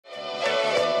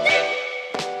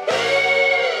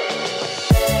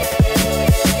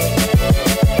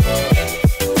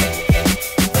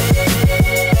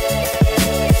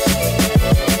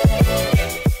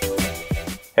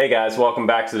guys, welcome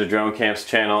back to the Drone Camps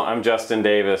channel. I'm Justin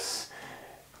Davis.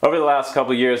 Over the last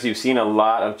couple of years, you've seen a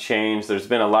lot of change. There's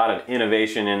been a lot of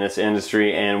innovation in this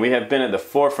industry, and we have been at the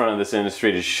forefront of this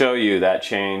industry to show you that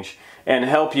change and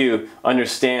help you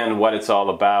understand what it's all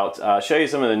about. Show you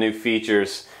some of the new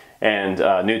features and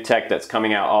new tech that's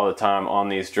coming out all the time on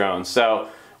these drones. So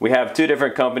we have two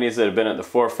different companies that have been at the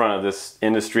forefront of this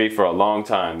industry for a long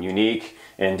time. Yuneec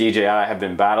and DJI have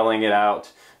been battling it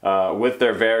out with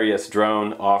their various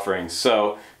drone offerings.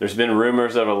 So there's been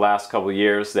rumors over the last couple of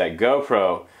years that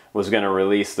GoPro was going to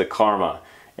release the Karma.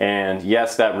 And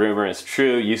yes, that rumor is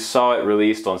true. You saw it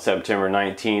released on September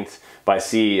 19th by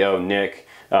CEO Yuneec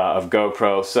of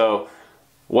GoPro. So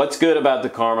what's good about the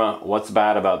Karma? What's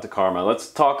bad about the Karma?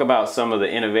 Let's talk about some of the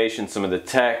innovation, some of the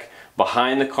tech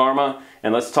behind the Karma,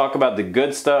 and let's talk about the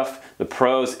good stuff, the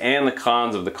pros and the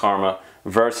cons of the Karma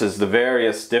versus the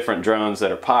various different drones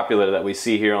that are popular that we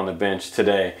see here on the bench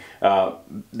today.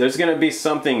 There's going to be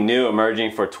something new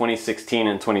emerging for 2016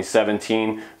 and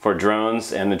 2017 for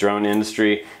drones and the drone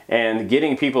industry, and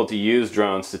getting people to use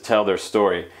drones to tell their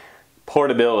story.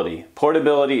 Portability.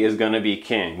 Portability is going to be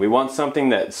king. We want something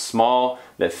that's small,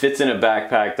 that fits in a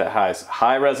backpack, that has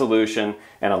high resolution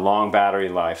and a long battery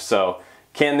life. So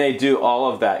can they do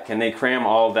all of that? Can they cram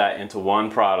all of that into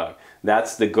one product?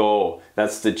 That's the goal.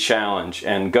 That's the challenge.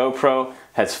 And GoPro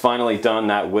has finally done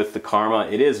that with the Karma.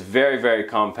 It is very, very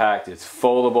compact. It's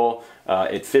foldable.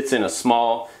 It fits in a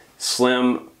small,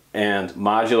 slim, and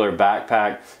modular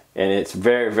backpack. And it's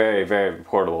very, very, very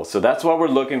portable. So that's what we're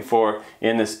looking for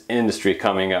in this industry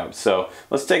coming up. So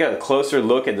let's take a closer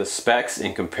look at the specs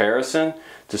in comparison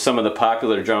to some of the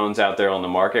popular drones out there on the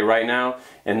market right now.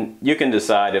 And you can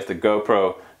decide if the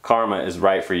GoPro Karma is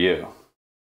right for you.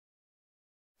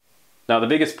 Now, the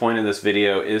biggest point of this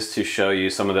video is to show you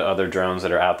some of the other drones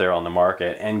that are out there on the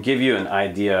market and give you an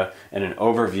idea and an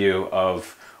overview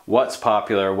of what's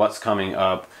popular, what's coming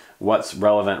up, what's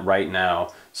relevant right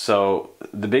now. So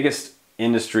the biggest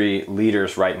industry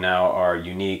leaders right now are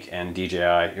Yuneec and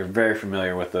DJI. You're very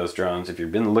familiar with those drones. If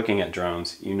you've been looking at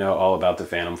drones, you know all about the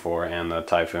Phantom 4 and the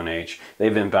Typhoon H.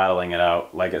 They've been battling it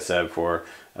out, like I said, for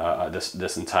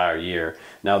this entire year.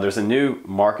 Now there's a new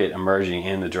market emerging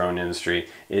in the drone industry.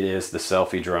 It is the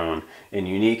selfie drone, and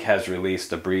Yuneec has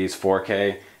released a BREEZE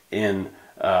 4K in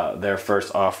their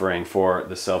first offering for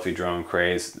the selfie drone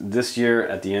craze. This year,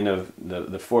 at the end of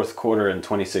the fourth quarter in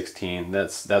 2016,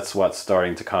 that's what's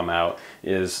starting to come out.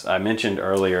 Is, I mentioned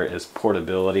earlier, is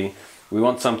portability. We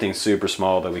want something super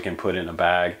small that we can put in a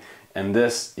bag, and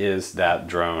this is that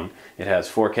drone. It has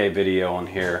 4K video on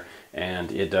here,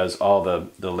 and it does all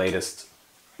the latest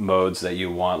modes that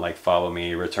you want, like follow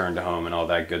me, return to home, and all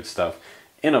that good stuff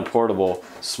in a portable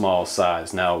small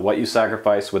size. Now, what you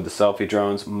sacrifice with the selfie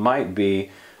drones might be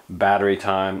battery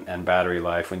time and battery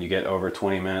life. When you get over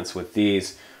 20 minutes with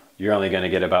these, you're only going to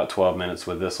get about 12 minutes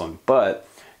with this one, but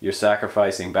you're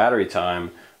sacrificing battery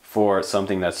time for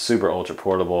something that's super ultra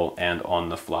portable and on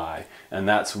the fly. And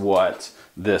that's what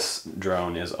this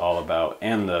drone is all about,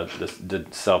 and the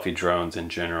selfie drones in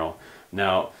general.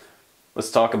 Now, let's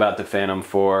talk about the Phantom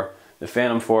 4. The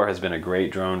Phantom 4 has been a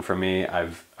great drone for me.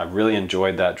 I've really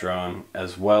enjoyed that drone,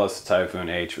 as well as the Typhoon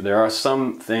H. There are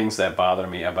some things that bother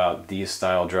me about these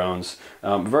style drones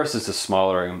versus the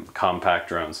smaller and compact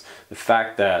drones. The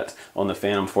fact that on the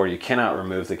Phantom 4 you cannot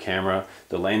remove the camera,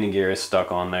 the landing gear is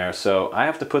stuck on there, so I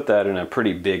have to put that in a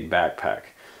pretty big backpack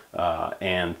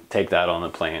and take that on the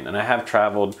plane. And I have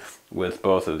traveled with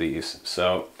both of these.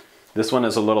 So this one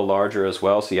is a little larger as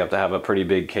well, so you have to have a pretty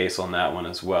big case on that one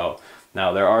as well.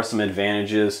 Now, there are some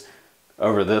advantages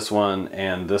over this one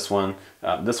and this one.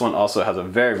 This one also has a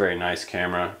very, very nice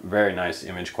camera, very nice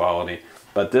image quality,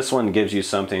 but this one gives you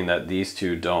something that these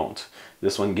two don't.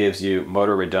 This one gives you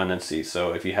motor redundancy.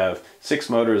 So if you have 6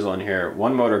 motors on here,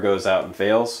 one motor goes out and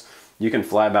fails, you can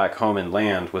fly back home and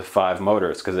land with 5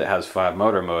 motors because it has 5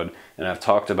 motor mode. And I've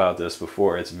talked about this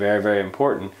before. It's very, very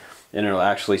important, and it'll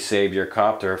actually save your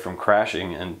copter from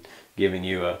crashing and giving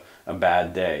you a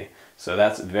bad day. So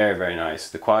that's very, very nice.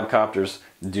 The quadcopters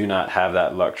do not have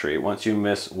that luxury. Once you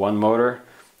miss one motor,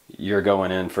 you're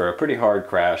going in for a pretty hard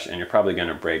crash, and you're probably going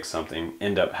to break something,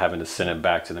 end up having to send it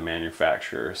back to the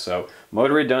manufacturer. So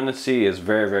motor redundancy is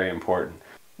very, very important.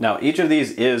 Now, each of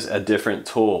these is a different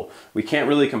tool. We can't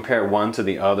really compare one to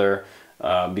the other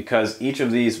because each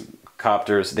of these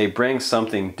copters, they bring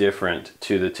something different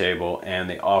to the table, and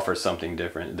they offer something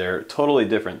different. They're totally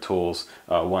different tools,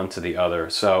 one to the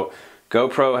other. So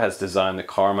GoPro has designed the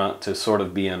Karma to sort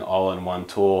of be an all-in-one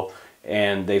tool,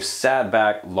 and they've sat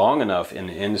back long enough in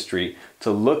the industry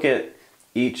to look at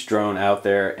each drone out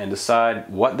there and decide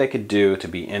what they could do to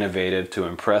be innovative, to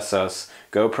impress us.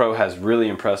 GoPro has really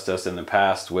impressed us in the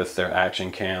past with their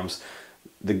action cams.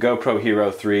 The GoPro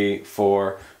Hero 3,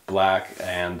 4, Black,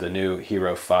 and the new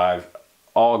Hero 5,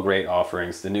 all great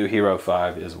offerings. The new Hero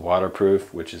 5 is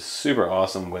waterproof, which is super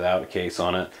awesome without a case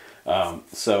on it.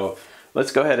 So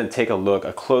let's go ahead and take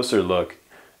a closer look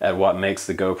at what makes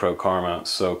the GoPro Karma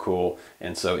so cool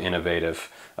and so innovative,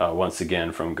 once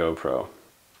again from GoPro.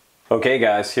 Okay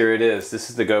guys, here it is. This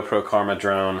is the GoPro Karma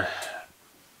drone.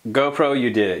 GoPro, you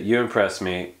did it. You impressed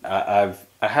me. I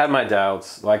had my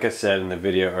doubts, like I said in the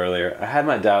video earlier, I had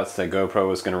my doubts that GoPro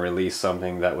was going to release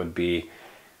something that would be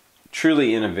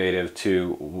truly innovative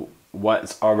to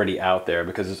what's already out there,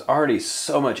 because there's already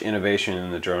so much innovation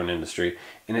in the drone industry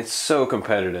and it's so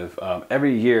competitive.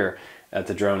 Every year at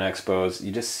the drone expos,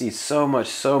 you just see so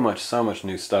much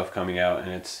new stuff coming out,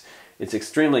 and it's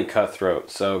extremely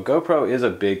cutthroat. So GoPro is a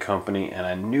big company, and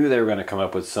I knew they were going to come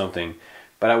up with something,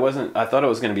 but I thought it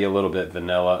was going to be a little bit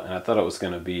vanilla, and I thought it was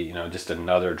going to be, you know, just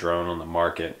another drone on the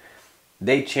market.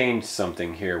 They changed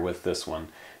something here with this one.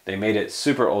 They made it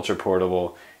super ultra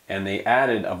portable, and they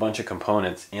added a bunch of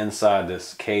components inside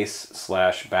this case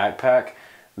slash backpack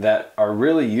that are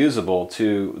really usable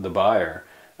to the buyer.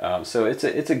 So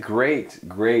it's a great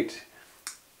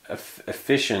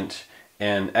efficient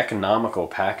and economical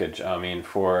package. I mean,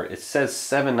 it says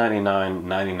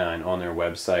 $799.99 on their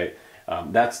website.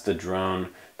 That's the drone,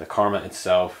 the Karma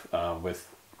itself,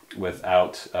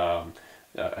 without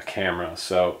a camera.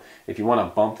 So if you want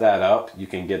to bump that up, you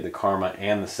can get the Karma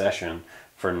and the Session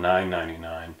for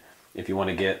 $999. If you want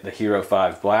to get the Hero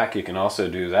 5 Black, you can also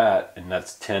do that, and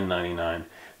that's $10.99.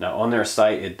 Now on their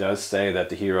site, it does say that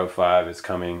the Hero 5 is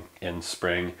coming in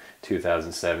spring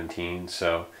 2017,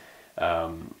 so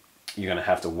you're going to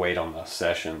have to wait on the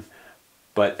Session.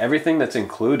 But everything that's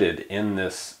included in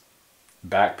this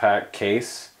backpack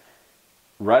case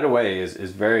right away is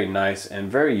very nice and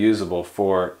very usable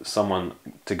for someone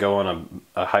to go on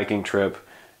a hiking trip,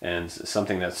 and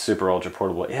something that's super ultra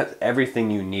portable. It has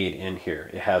everything you need in here.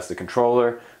 It has the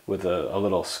controller with a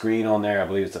little screen on there. I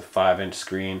believe it's a 5-inch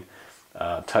screen,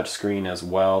 touch screen as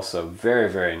well, so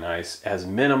very nice. It has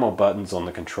minimal buttons on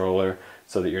the controller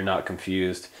so that you're not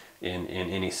confused in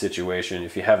any situation.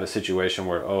 If you have a situation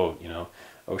where, oh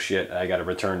shit, I gotta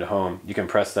return to home, you can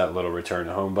press that little return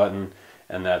to home button,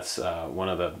 and that's one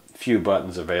of the few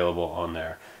buttons available on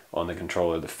there on the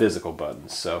controller, the physical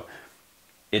buttons. So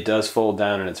it does fold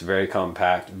down, and it's very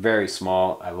compact, very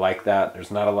small. I like that.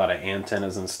 There's not a lot of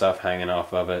antennas and stuff hanging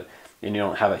off of it, and you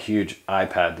don't have a huge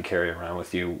iPad to carry around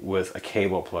with you with a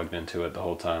cable plugged into it the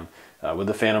whole time. With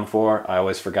the Phantom 4, I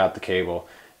always forgot the cable,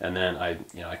 and then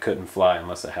I couldn't fly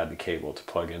unless I had the cable to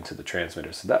plug into the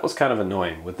transmitter. So that was kind of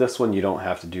annoying. With this one, you don't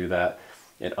have to do that.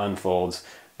 It unfolds.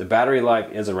 The battery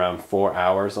life is around 4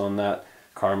 hours on that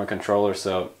Karma controller,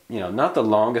 so not the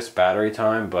longest battery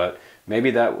time, but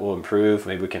maybe that will improve.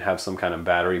 Maybe we can have some kind of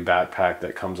battery backpack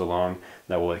that comes along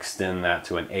that will extend that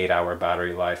to an 8-hour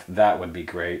battery life. That would be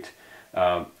great.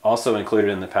 Also included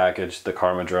in the package, the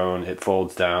Karma drone. It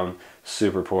folds down,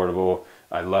 super portable.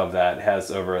 I love that. It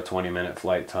has over a 20-minute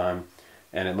flight time,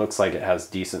 and it looks like it has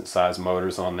decent sized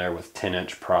motors on there with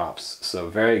 10-inch props. So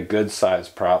very good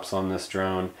sized props on this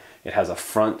drone. It has a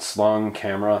front slung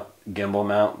camera gimbal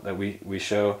mount that we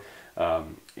show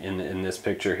in this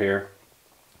picture here.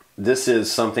 This is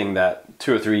something that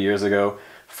 2 or 3 years ago,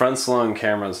 front slung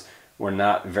cameras were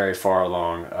not very far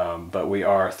along, but we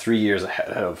are 3 years ahead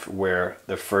of where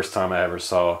the first time I ever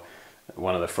saw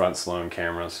one of the front slung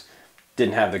cameras.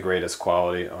 Didn't have the greatest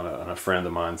quality on a friend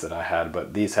of mine's that I had,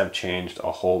 but these have changed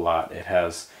a whole lot. It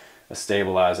has a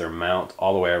stabilizer mount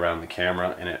all the way around the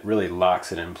camera, and it really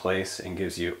locks it in place and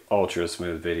gives you ultra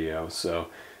smooth video, so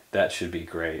that should be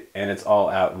great. And it's all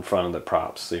out in front of the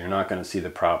props, so you're not going to see the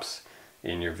props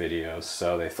in your videos.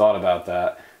 So they thought about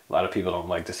that. A lot of people don't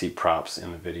like to see props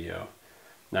in the video.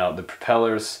 Now the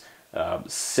propellers,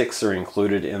 6 are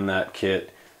included in that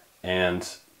kit, and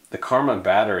the Karma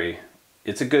battery,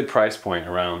 it's a good price point,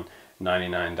 around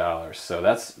 $99. So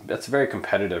that's very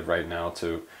competitive right now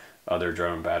to other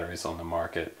drone batteries on the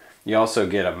market. You also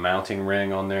get a mounting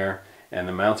ring on there, and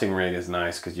the mounting ring is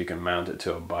nice because you can mount it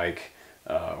to a bike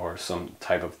or some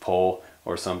type of pole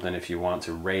or something if you want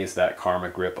to raise that Karma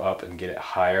grip up and get it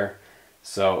higher.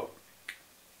 So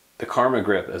the Karma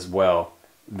grip as well,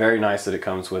 very nice that it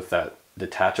comes with that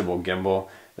detachable gimbal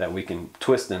that we can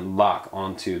twist and lock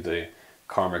onto the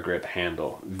Karma grip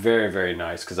handle. Very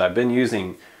nice, because I've been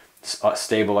using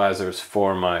stabilizers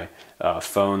for my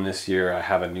phone this year. I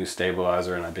have a new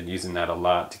stabilizer, and I've been using that a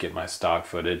lot to get my stock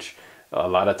footage. A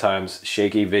lot of times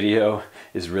shaky video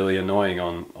is really annoying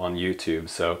on YouTube.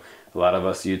 So a lot of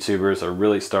us YouTubers are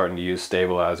really starting to use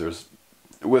stabilizers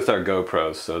with our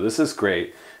GoPros. So this is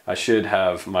great. I should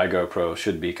have, my GoPro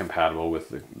should be compatible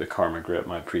with the Karma grip,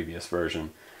 my previous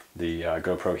version. The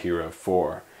GoPro Hero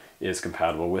 4 is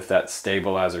compatible with that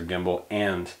stabilizer gimbal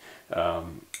and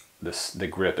the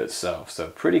grip itself. So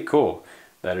pretty cool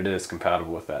that it is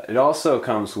compatible with that. It also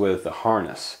comes with a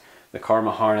harness. The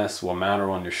Karma harness will mount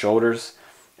on your shoulders,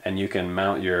 and you can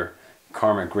mount your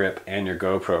Karma grip and your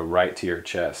GoPro right to your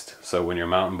chest. So when you're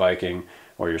mountain biking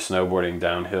or you're snowboarding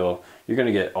downhill, you're going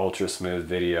to get ultra smooth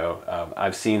video.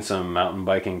 I've seen some mountain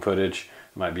biking footage.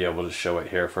 I might be able to show it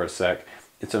here for a sec.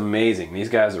 It's amazing. These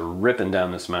guys are ripping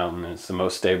down this mountain, and it's the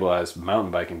most stabilized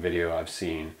mountain biking video I've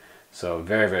seen. So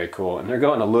very, very cool. And they're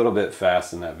going a little bit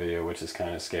fast in that video, which is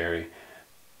kind of scary.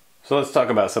 So let's talk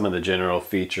about some of the general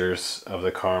features of the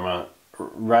Karma.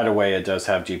 Right away, it does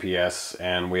have GPS,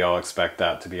 and we all expect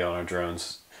that to be on our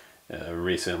drones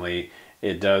recently.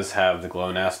 It does have the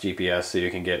GLONASS GPS, so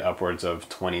you can get upwards of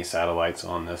 20 satellites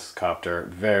on this copter.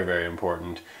 Very, very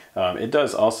important. It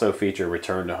does also feature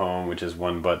return to home, which is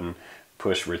one button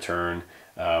push return,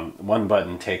 one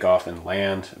button take off and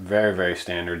land. Very, very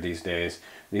standard these days.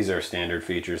 These are standard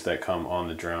features that come on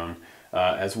the drone,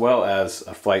 as well as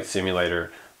a flight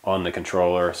simulator on the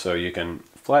controller, so you can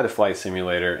fly the flight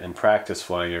simulator and practice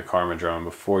flying your Karma drone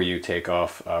before you take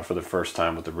off for the first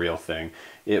time with the real thing.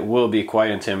 It will be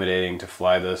quite intimidating to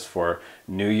fly this for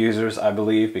new users, I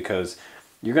believe, because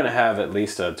you're going to have at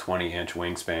least a 20-inch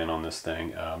wingspan on this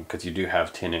thing, because you do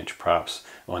have 10-inch props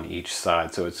on each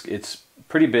side. So it's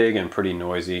pretty big and pretty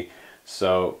noisy.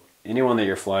 So anyone that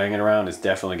you're flying it around is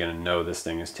definitely going to know this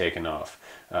thing is taken off.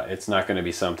 It's not going to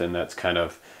be something that's kind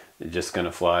of just going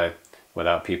to fly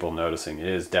without people noticing. It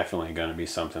is definitely going to be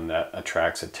something that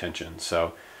attracts attention.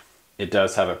 So it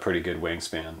does have a pretty good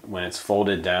wingspan. When it's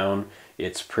folded down,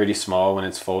 it's pretty small when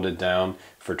it's folded down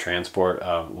for transport.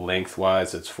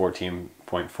 Lengthwise, it's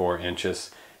 14.4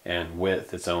 inches, and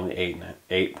width, it's only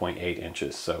 8.8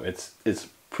 inches. So it's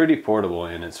pretty portable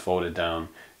in its folded down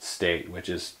state, which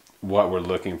is what we're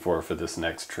looking for this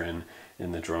next trend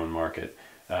in the drone market.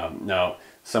 Now,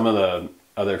 some of the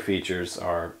other features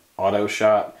are auto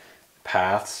shot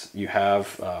paths you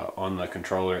have on the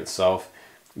controller itself,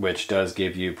 which does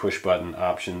give you push button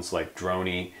options like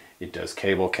droney. It does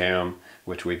cable cam,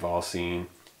 which we've all seen,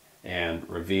 and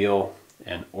reveal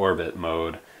and orbit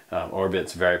mode.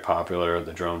 Orbit's very popular.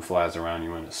 The drone flies around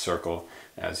you in a circle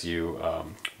as you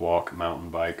walk,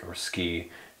 mountain bike, or ski,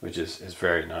 which is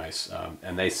very nice.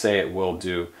 And they say it will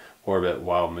do orbit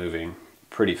while moving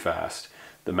pretty fast.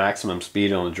 The maximum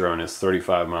speed on the drone is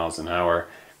 35 miles an hour.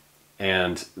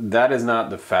 And that is not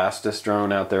the fastest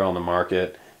drone out there on the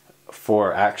market.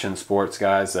 For action sports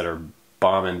guys that are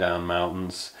bombing down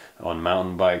mountains on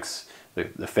mountain bikes,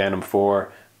 the Phantom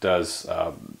 4 does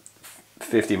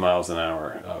 50 miles an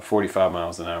hour, 45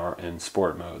 miles an hour in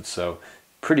sport mode. So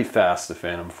pretty fast, the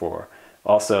Phantom 4.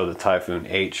 Also, the Typhoon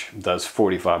H does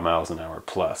 45 miles an hour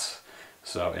plus.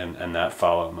 So in that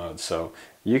follow mode. So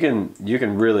you can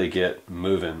really get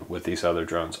moving with these other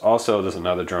drones. Also, there's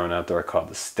another drone out there called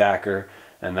the Stacker,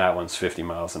 and that one's 50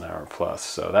 miles an hour plus.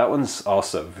 So that one's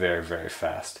also very, very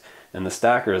fast. And the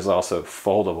Stacker is also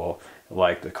foldable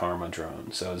like the Karma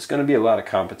drone. So there's going to be a lot of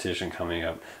competition coming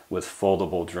up with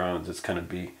foldable drones. It's going to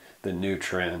be the new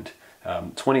trend.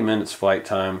 20 minutes flight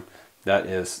time, that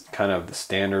is kind of the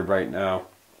standard right now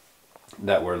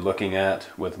that we're looking at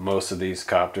with most of these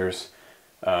copters.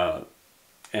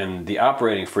 And the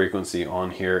operating frequency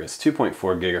on here is 2.4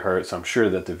 gigahertz. I'm sure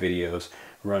that the video's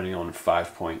running on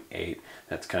 5.8.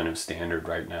 That's kind of standard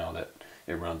right now, that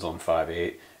it runs on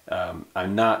 5.8.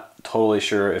 I'm not totally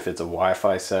sure if it's a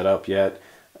Wi-Fi setup yet.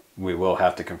 We will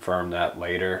have to confirm that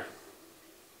later.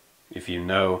 If you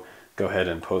know, go ahead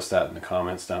and post that in the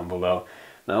comments down below.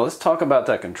 Now let's talk about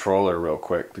that controller real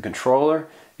quick. The controller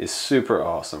is super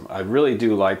awesome. I really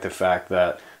do like the fact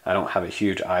that I don't have a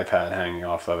huge iPad hanging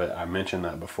off of it. I mentioned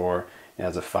that before. It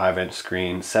has a 5-inch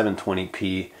screen,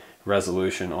 720p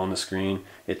resolution on the screen.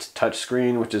 It's touch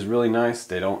screen, which is really nice.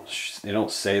 They don't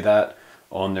say that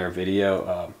on their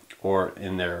video or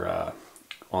in their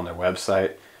on their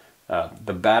website.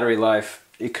 The battery life,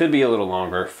 it could be a little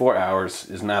longer. 4 hours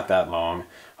is not that long.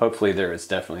 Hopefully there is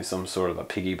definitely some sort of a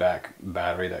piggyback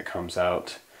battery that comes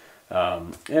out.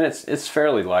 And it's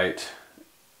fairly light,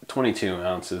 22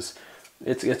 ounces.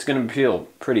 It's going to feel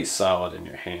pretty solid in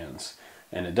your hands,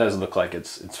 and it does look like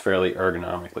it's fairly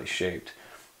ergonomically shaped.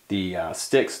 The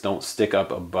sticks don't stick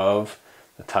up above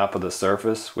the top of the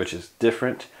surface, which is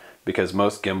different because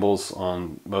most gimbals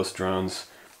on most drones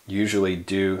usually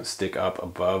do stick up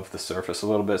above the surface a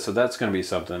little bit, so that's going to be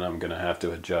something I'm going to have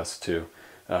to adjust to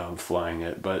flying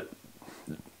it, but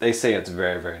they say it's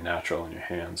very, very natural in your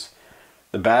hands.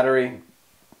 The battery,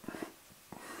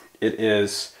 it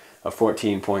is a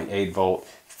 14.8 volt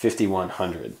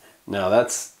 5100. Now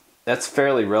that's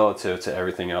fairly relative to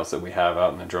everything else that we have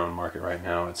out in the drone market right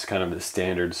now. It's kind of the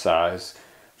standard size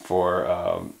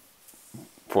for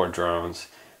drones.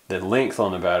 The length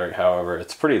on the battery, however,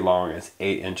 it's pretty long. It's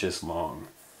 8 inches long,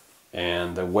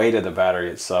 and the weight of the battery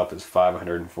itself is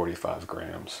 545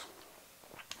 grams.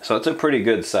 So it's a pretty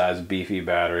good size, beefy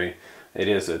battery. It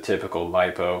is a typical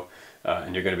LiPo,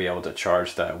 and you're going to be able to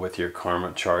charge that with your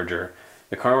Karma charger.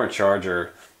 The Karma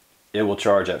charger, it will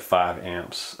charge at 5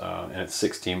 amps, and it's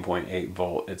 16.8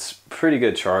 volt. It's a pretty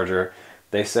good charger.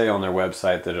 They say on their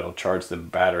website that it'll charge the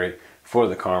battery for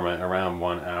the Karma around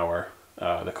 1 hour.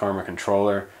 The Karma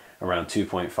controller around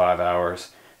 2.5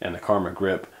 hours, and the Karma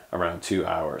grip around 2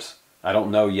 hours. I don't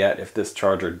know yet if this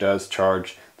charger does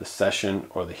charge the Session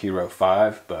or the Hero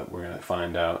 5, but we're going to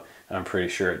find out. I'm pretty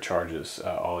sure it charges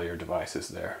all your devices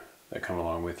there that come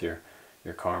along with your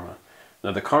Karma.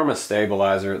 Now the Karma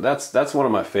stabilizer, that's one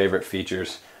of my favorite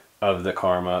features of the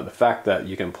Karma. The fact that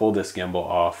you can pull this gimbal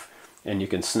off and you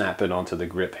can snap it onto the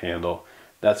grip handle,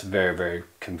 that's very, very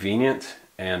convenient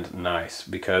and nice,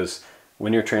 because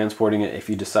when you're transporting it, if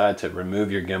you decide to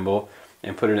remove your gimbal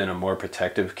and put it in a more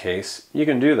protective case, you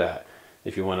can do that.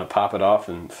 If you want to pop it off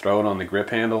and throw it on the grip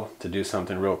handle to do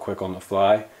something real quick on the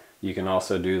fly, you can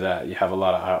also do that. You have a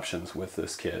lot of options with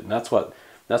this kit, and that's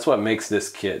what makes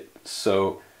this kit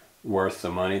so worth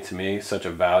the money to me, such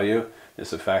a value,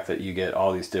 is the fact that you get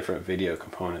all these different video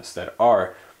components that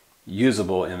are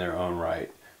usable in their own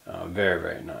right. Very,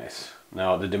 very nice.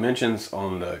 Now the dimensions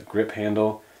on the grip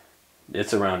handle,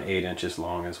 it's around 8 inches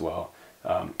long as well.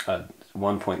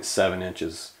 1.7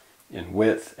 inches in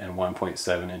width and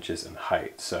 1.7 inches in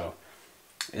height. So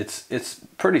it's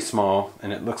pretty small,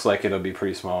 and it looks like it'll be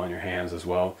pretty small in your hands as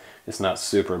well. It's not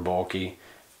super bulky.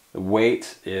 The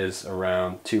weight is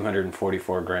around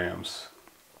 244 grams.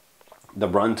 The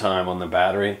runtime on the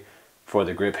battery for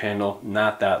the grip handle,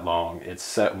 not that long. It's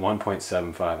set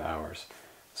 1.75 hours.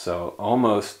 So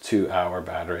almost 2-hour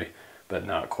battery, but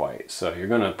not quite. So you're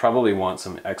going to probably want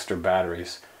some extra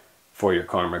batteries for your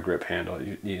Karma grip handle.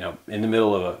 You know, in the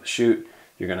middle of a shoot,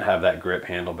 you're going to have that grip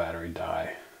handle battery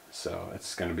die. So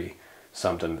it's going to be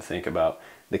something to think about.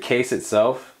 The case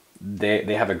itself,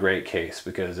 they have a great case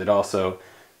because it also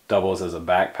doubles as a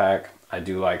backpack. I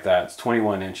do like that. It's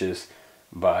 21 inches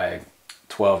by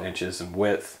 12 inches in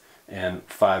width and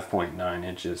 5.9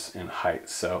 inches in height.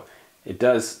 So it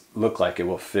does look like it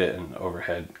will fit an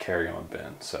overhead carry-on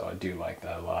bin. So I do like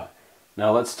that a lot.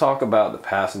 Now let's talk about the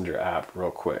Passenger app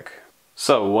real quick.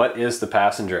 So what is the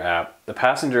Passenger app? The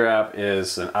Passenger app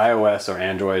is an iOS or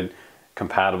Android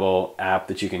compatible app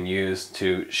that you can use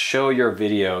to show your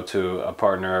video to a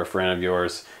partner or friend of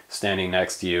yours standing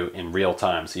next to you in real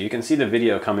time. So you can see the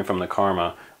video coming from the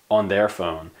Karma on their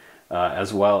phone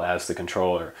as well as the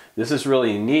controller. This is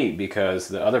really neat because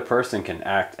the other person can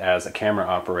act as a camera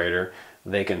operator.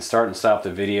 They can start and stop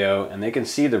the video, and they can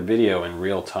see the video in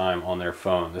real time on their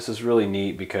phone. This is really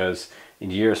neat because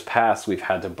in years past we've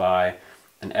had to buy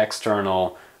an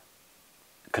external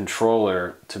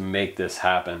controller to make this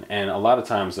happen, and a lot of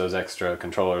times those extra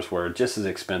controllers were just as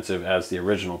expensive as the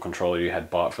original controller you had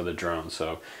bought for the drone,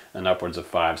 so an upwards of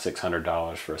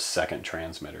 $500–600 for a second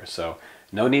transmitter. So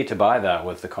no need to buy that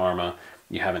with the Karma.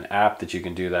 You have an app that you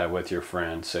can do that with your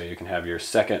friend, so you can have your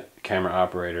second camera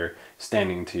operator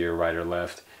standing to your right or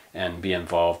left and be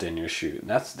involved in your shoot.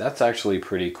 That's actually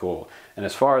pretty cool. And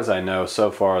as far as I know,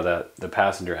 so far that the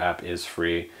Passenger app is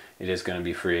free. It is going to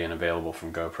be free and available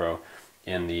from GoPro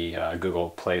in the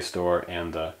Google Play Store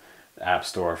and the App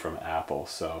Store from Apple.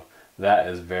 So that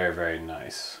is very, very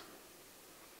nice.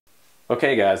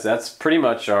 Okay guys, that's pretty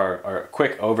much our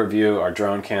quick overview, our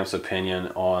drone camp's opinion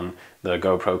on the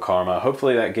GoPro Karma.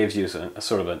 Hopefully that gives you a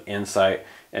sort of an insight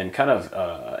and kind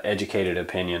of educated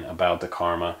opinion about the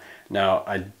Karma. Now,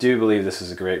 I do believe this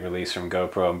is a great release from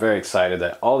GoPro. I'm very excited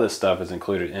that all this stuff is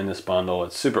included in this bundle.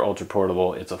 It's super ultra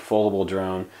portable, it's a foldable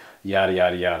drone, yada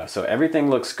yada yada. So everything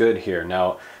looks good here.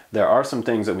 Now, there are some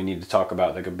things that we need to talk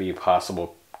about that could be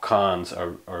possible cons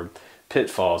or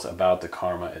pitfalls about the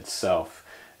Karma itself.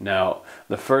 Now,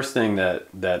 the first thing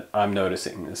that I'm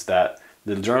noticing is that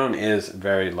the drone is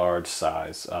very large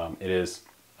size. It is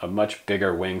a much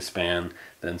bigger wingspan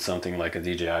than something like a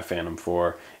DJI Phantom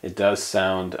 4. It does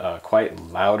sound quite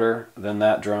louder than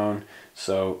that drone,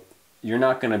 so you're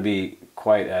not going to be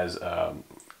quite as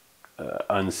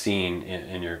unseen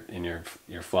in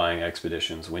your flying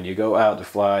expeditions. When you go out to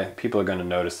fly, people are going to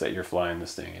notice that you're flying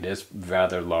this thing. It is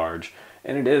rather large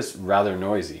and it is rather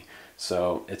noisy,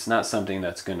 so it's not something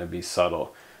that's going to be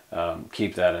subtle.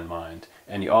 Keep that in mind.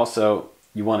 And you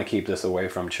want to keep this away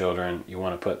from children. You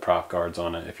want to put prop guards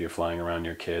on it if you're flying around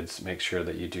your kids. Make sure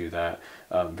that you do that.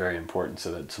 Very important,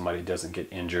 so that somebody doesn't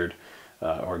get injured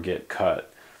or get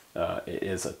cut. It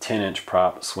is a 10-inch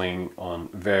prop swing on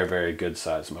very, very good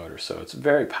size motor, so it's a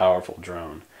very powerful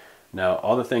drone. Now,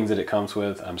 all the things that it comes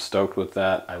with, I'm stoked with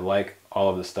that. I like all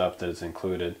of the stuff that is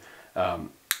included.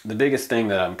 The biggest thing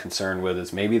that I'm concerned with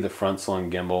is maybe the front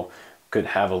slung gimbal could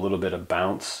have a little bit of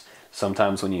bounce.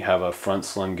 Sometimes when you have a front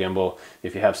slung gimbal,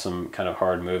 if you have some kind of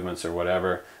hard movements or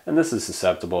whatever, and this is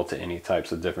susceptible to any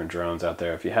types of different drones out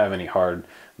there, if you have any hard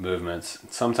movements,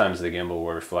 sometimes the gimbal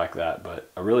will reflect that,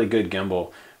 but a really good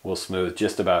gimbal will smooth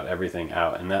just about everything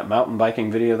out. In that mountain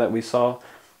biking video that we saw,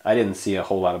 I didn't see a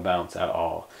whole lot of bounce at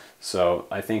all. So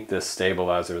I think this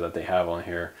stabilizer that they have on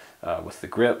here with the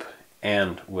grip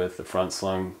and with the front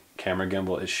slung camera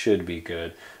gimbal, it should be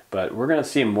good. But we're going to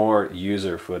see more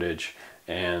user footage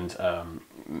and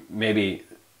maybe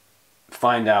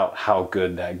find out how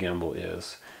good that gimbal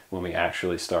is when we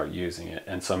actually start using it,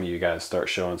 and some of you guys start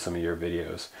showing some of your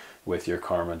videos with your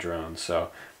Karma drone. So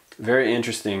very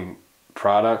interesting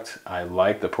product. I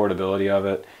like the portability of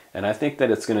it, and I think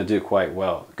that it's going to do quite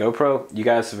well. GoPro, you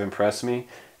guys have impressed me,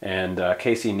 and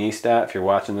Casey Neistat, if you're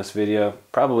watching this video,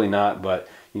 probably not, but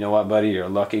you know what, buddy, you're a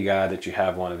lucky guy that you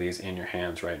have one of these in your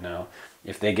hands right now.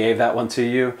 If they gave that one to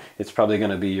you, it's probably going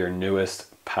to be your newest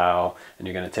pal, and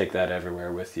you're going to take that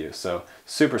everywhere with you. So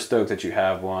super stoked that you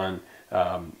have one.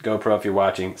 GoPro, if you're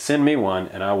watching, send me one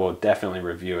and I will definitely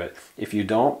review it. If you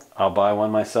don't, I'll buy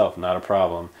one myself, not a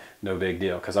problem. No big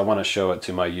deal, because I want to show it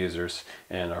to my users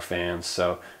and our fans.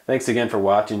 So thanks again for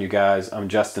watching, you guys. I'm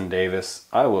Justin Davis.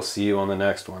 I will see you on the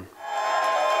next one.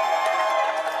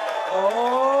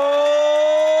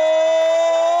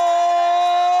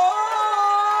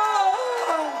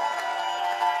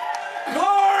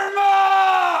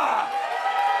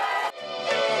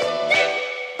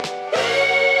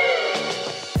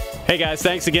 Hey guys,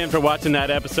 thanks again for watching that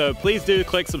episode. Please do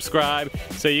click subscribe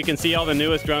so you can see all the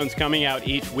newest drones coming out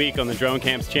each week on the Drone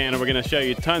Camps channel. We're going to show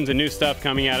you tons of new stuff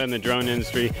coming out in the drone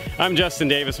industry. I'm Justin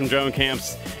Davis from Drone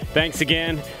Camps. Thanks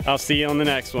again. I'll see you on the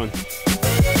next one.